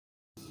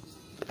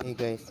Hey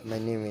guys, my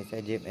name is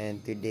Ajib and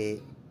today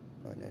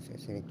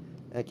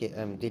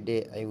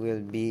today I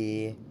will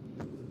be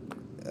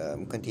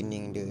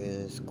continuing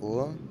the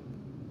school.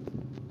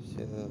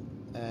 So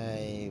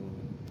I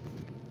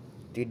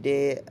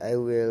today I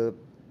will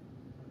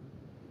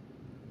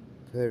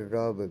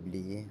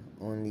probably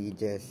only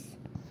just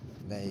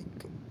like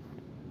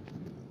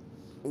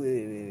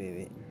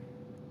wait.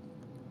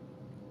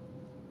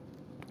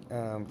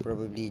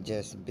 Probably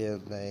just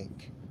build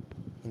like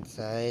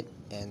inside,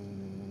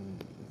 and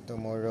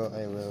tomorrow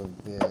I will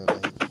build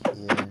like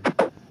here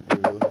the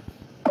roof.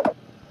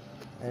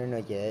 I don't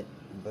know yet,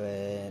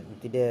 but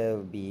today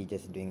I'll be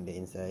just doing the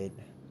inside.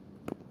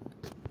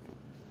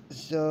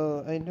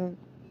 So I don't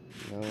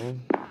know,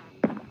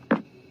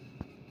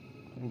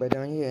 but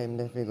down here I'm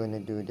definitely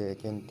gonna do the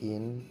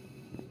canteen.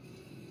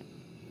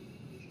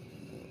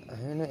 I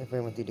don't know if I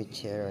want to do the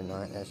chair or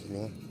not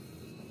actually,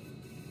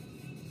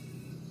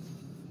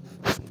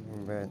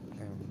 but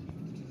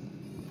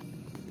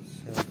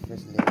so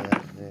first lay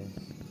out this.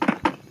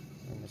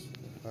 Almost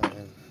five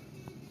good.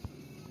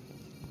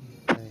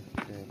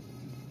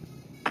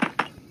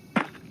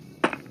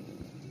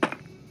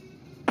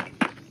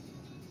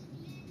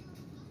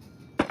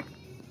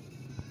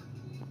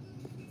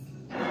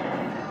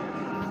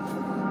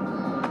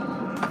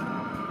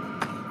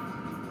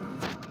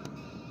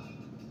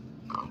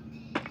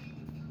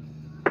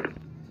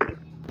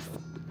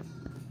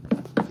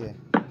 Okay.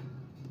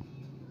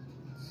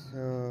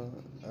 So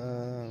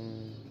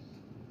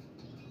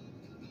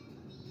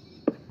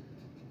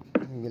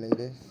maybe like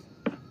this.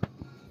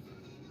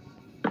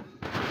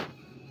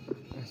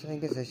 So I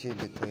guess I should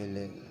do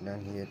toilet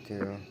down here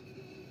too.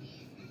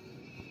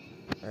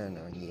 I don't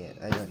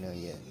know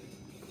yet.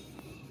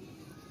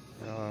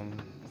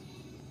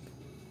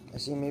 I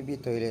see maybe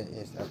toilet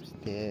is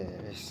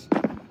upstairs.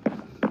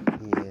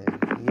 Here,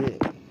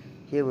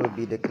 here will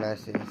be the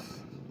classes.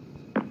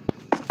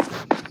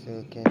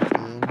 So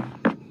canteen.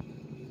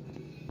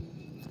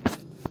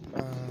 I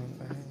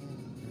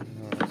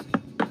don't know.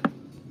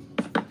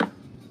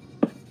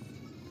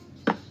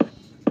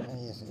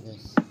 Yes, it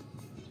is.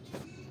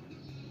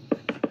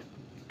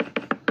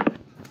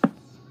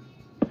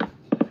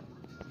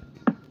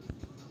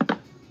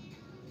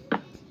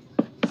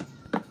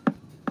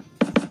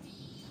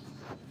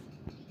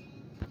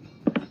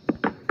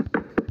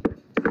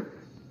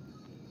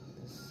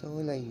 So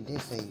like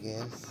this, I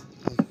guess.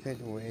 It's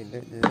pretty weird.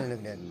 It doesn't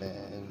look that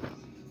bad,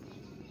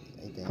 I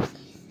think.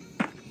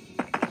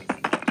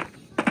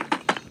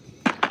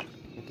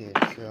 Okay,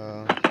 so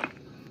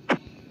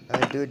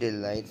I'll do the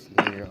lights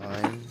later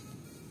on.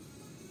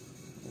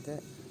 Okay.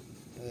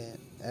 Wait,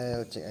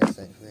 I'll check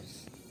outside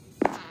first.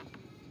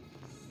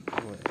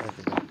 Okay.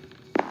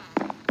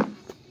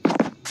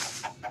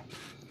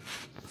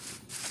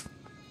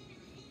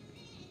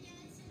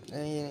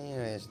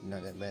 It's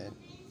not that bad.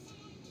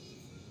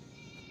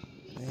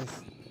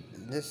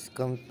 This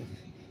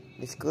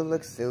this school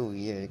looks so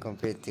weird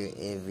compared to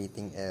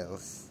everything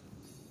else.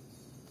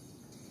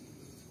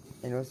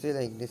 And also,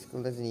 like, this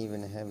school doesn't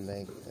even have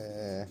like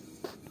a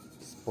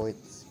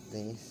sports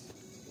place.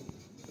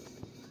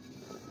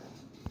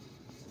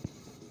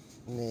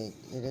 Like,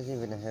 it doesn't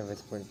even have a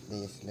sports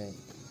place. Like,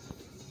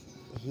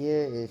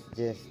 here is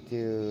just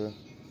too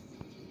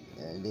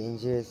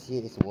dangerous.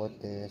 Here is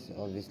water, so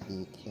obviously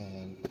you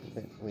can't.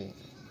 But wait.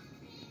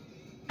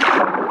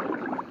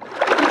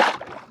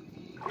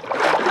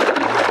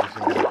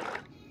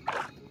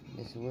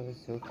 This was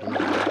so crazy.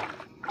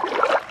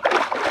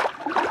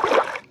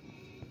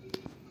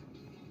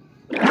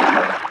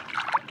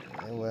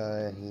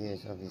 Well,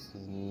 here's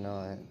obviously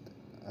not.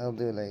 I'll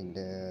do like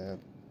the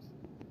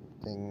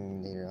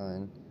thing later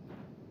on.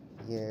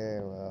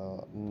 Here,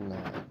 well,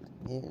 not.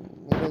 Yeah,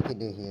 maybe I could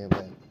do here,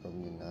 but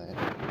probably not.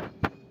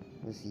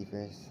 We'll see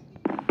first.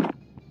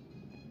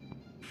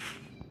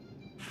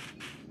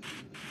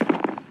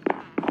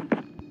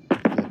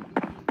 Okay.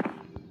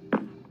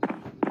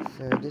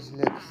 So this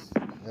looks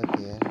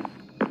okay.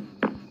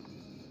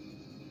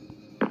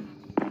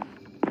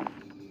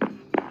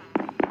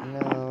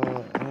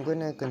 Now I'm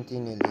gonna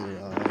continue later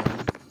on.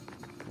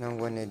 Now I'm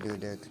gonna do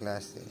the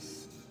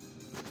classes.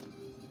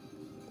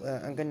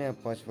 Well, I'm gonna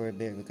pause for a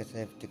bit because I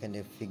have to kind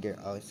of figure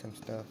out some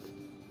stuff.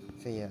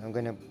 So yeah, I'm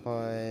gonna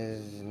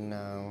pause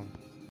now.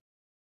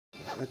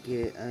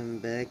 Okay, I'm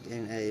back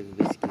and I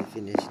basically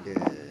finished the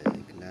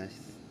class.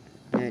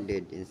 I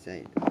did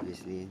inside,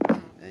 obviously.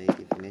 I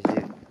finished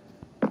it.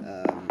 I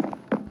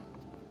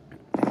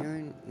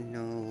don't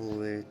know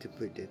where to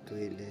put the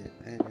toilet.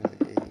 I don't know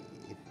if it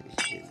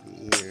should be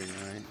here or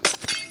not.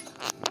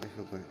 I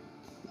forgot.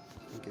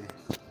 Okay.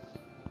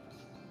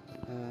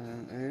 I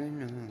don't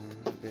know,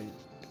 but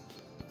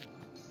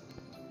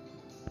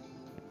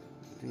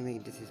I think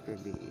like this is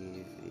probably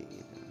easy.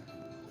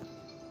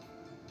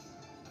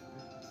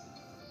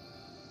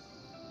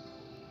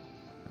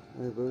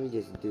 I'll probably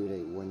just do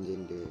like one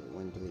gender,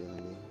 one toilet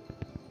only.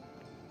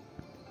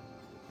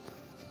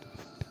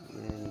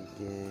 Yeah, I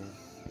guess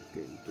I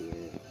could do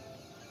it.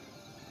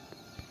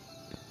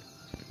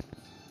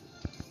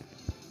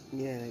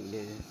 Yeah, like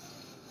this.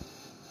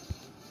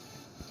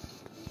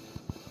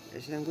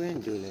 Actually, I'm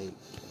going to do like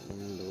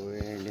indoor.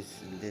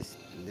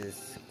 This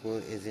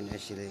school isn't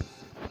actually like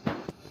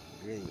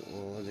really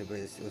old, but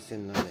it's also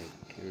not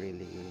like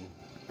really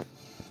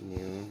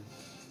new.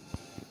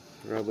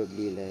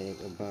 Probably like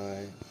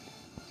about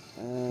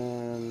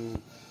not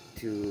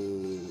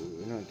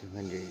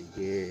 200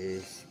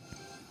 years,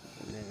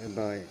 like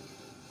about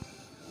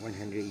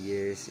 100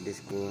 years. This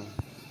school,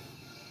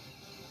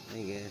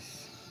 I guess.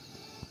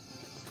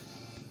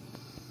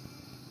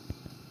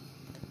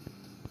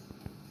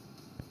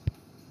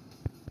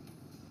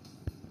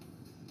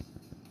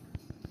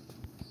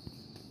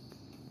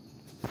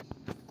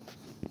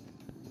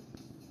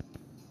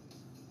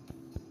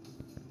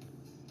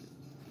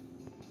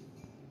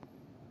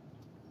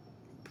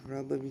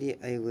 Probably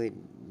I would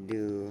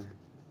do.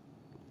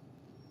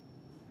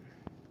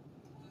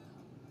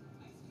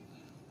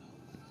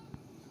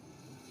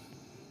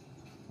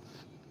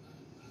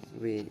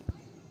 Wait,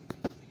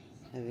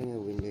 having a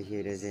window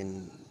here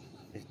doesn't.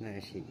 It's not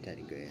actually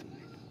that good.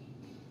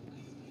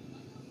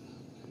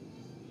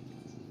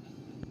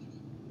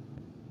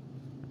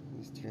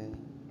 Let's try.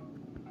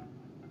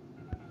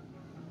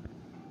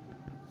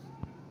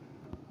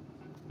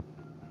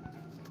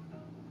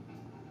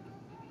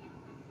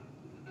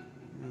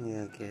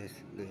 Yeah, okay, it's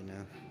good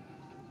enough.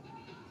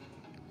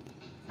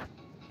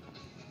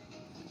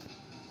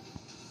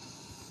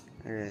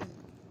 Alright.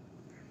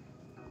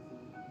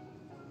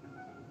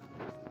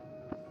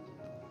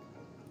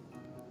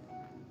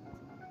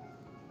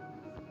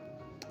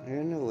 I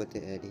don't know what to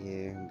add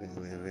here, but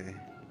whatever.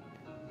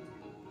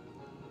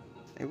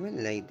 I would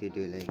like to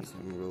do like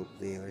some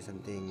roleplay or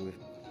something with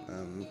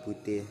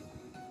Pute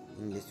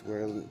in this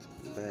world,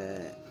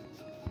 but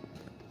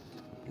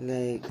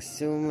like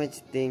so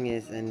much thing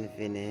is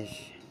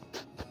unfinished.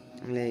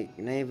 Like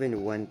not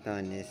even one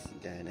town is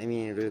done. I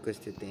mean, roller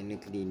coaster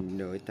technically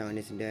no town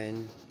is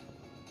done,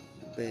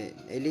 but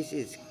at least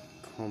it's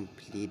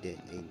completed,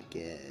 I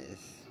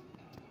guess.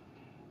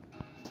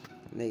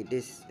 Like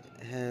this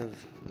have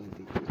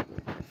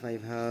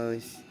 5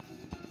 house,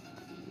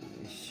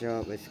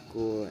 shop, a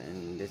school,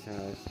 and this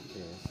house,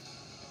 this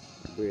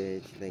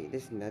bridge. Like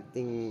there's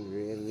nothing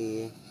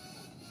really.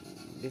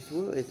 This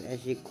world is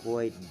actually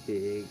quite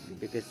big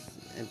because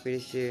I'm pretty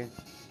sure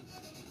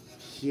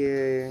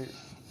here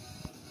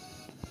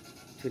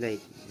to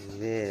like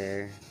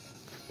there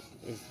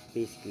is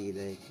basically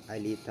like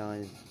Ali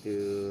towns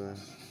to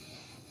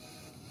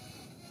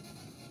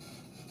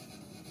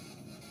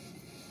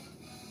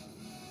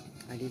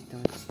Ali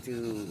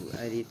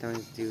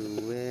towns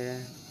to where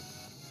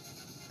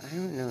I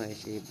don't know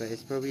actually, but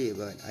it's probably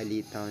about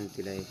Ali town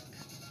to like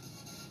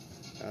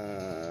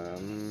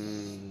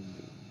um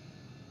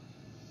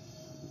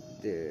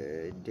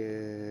the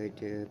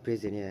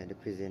prison, yeah, the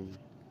prison,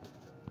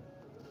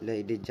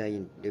 like the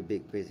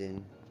big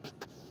prison.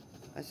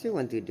 I still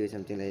want to do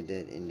something like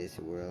that in this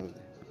world,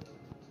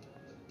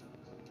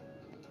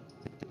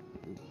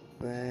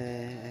 but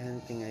I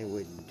don't think I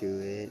would do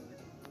it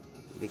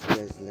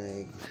because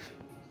like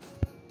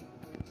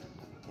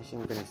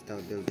actually I'm gonna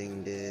start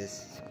building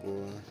this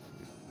school.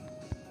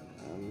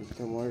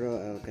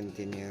 Tomorrow I'll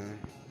continue.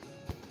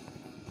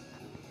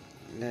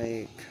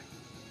 Like,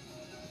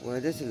 well,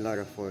 there's a lot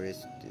of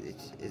forest. It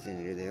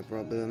isn't really a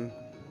problem,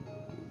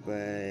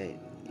 but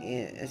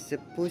yeah, as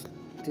opposed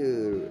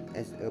to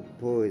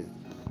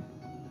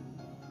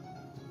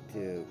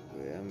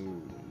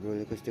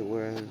roller coaster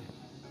world,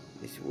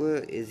 this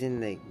world isn't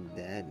like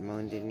that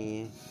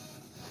mountainy.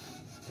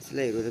 It's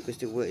like roller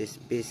coaster world is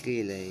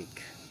basically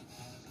like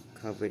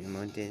covered in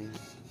mountain.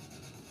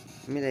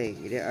 I mean,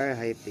 like there are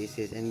high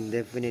places and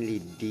definitely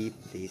deep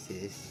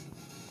places.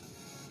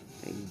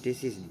 Like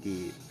this is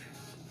deep.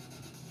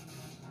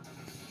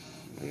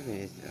 Wait a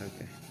minute.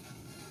 Okay.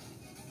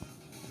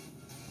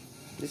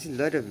 There's a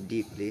lot of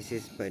deep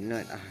places, but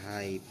not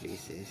high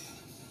places.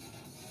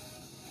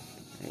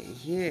 Like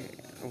here,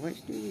 what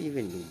do you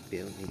even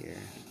build here?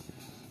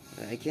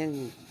 I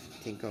can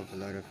think of a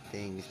lot of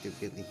things to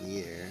build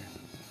here.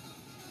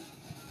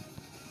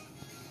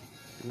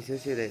 There's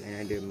also like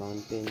another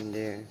mountain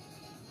there.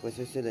 Was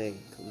also like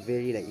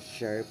very like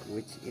sharp,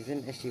 which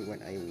isn't actually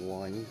what I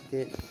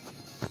wanted.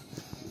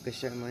 Because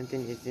sharp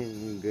mountain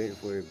isn't good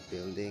for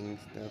building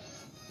stuff.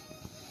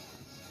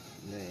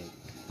 Like,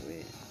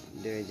 wait,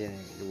 the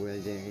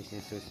world generation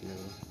is so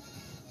slow.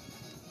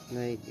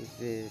 Like, is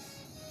this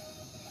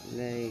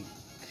like?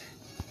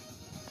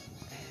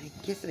 I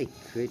guess I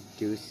could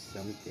do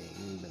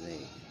something, but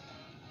like,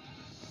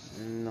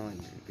 not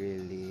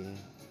really.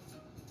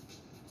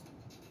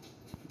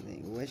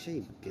 Like, what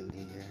should I build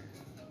here?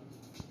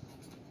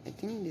 I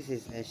think this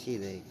is actually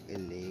like a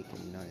lake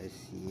and not a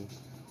sea.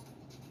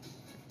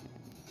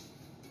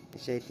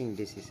 Actually, I think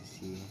this is a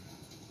sea.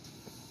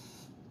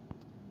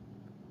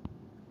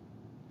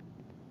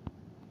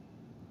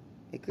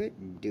 I could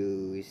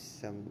do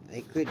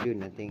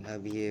nothing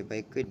up here, but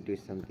I could do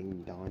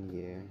something down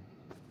here,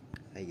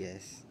 I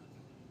guess.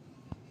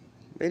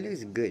 But it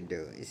looks good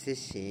though. It's a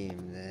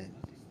shame that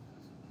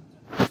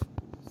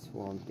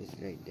swamp is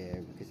right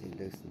there because it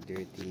looks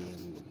dirty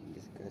and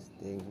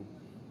disgusting.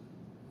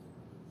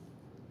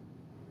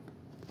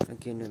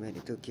 Okay, nobody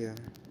Tokyo.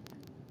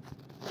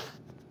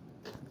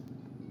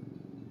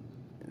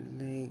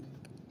 Like,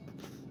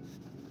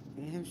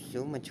 I have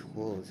so much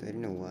holes. I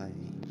don't know why.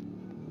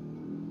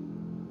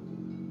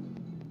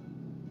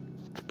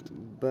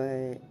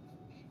 But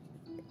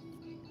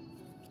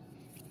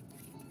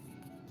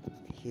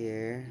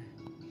here,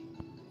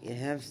 you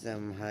have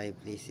some high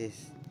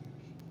places.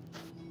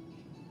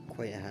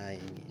 Quite high,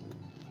 I mean.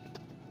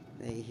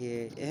 Like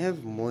here, you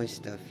have more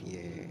stuff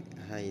here.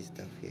 High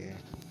stuff here.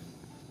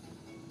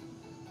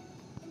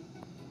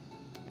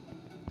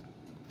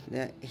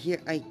 Now, here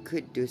I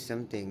could do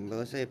something, but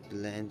also I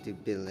plan to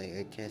build like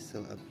a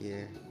castle up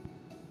here.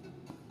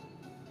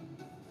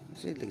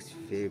 So it looks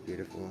very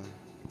beautiful.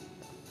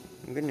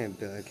 I'm gonna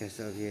build a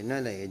castle up here,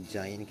 not like a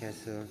giant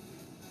castle,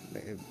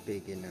 but a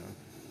big enough.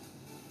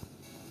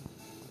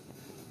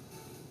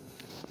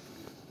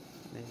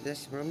 Like,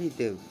 that's probably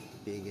the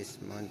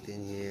biggest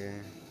mountain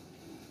here.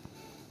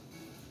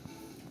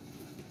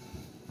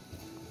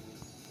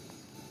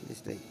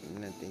 There's like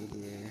nothing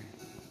here.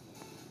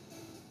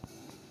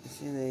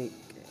 See, like,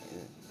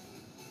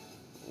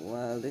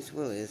 wow, this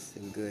world is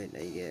good,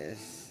 I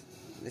guess.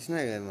 There's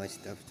not really much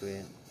stuff to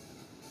it.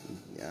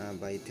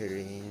 By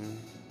terrain.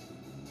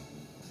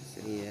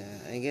 So yeah,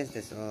 I guess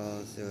that's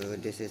all. So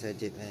this is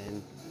Ajit,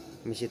 and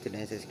make sure to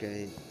like,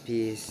 subscribe.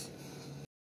 Peace.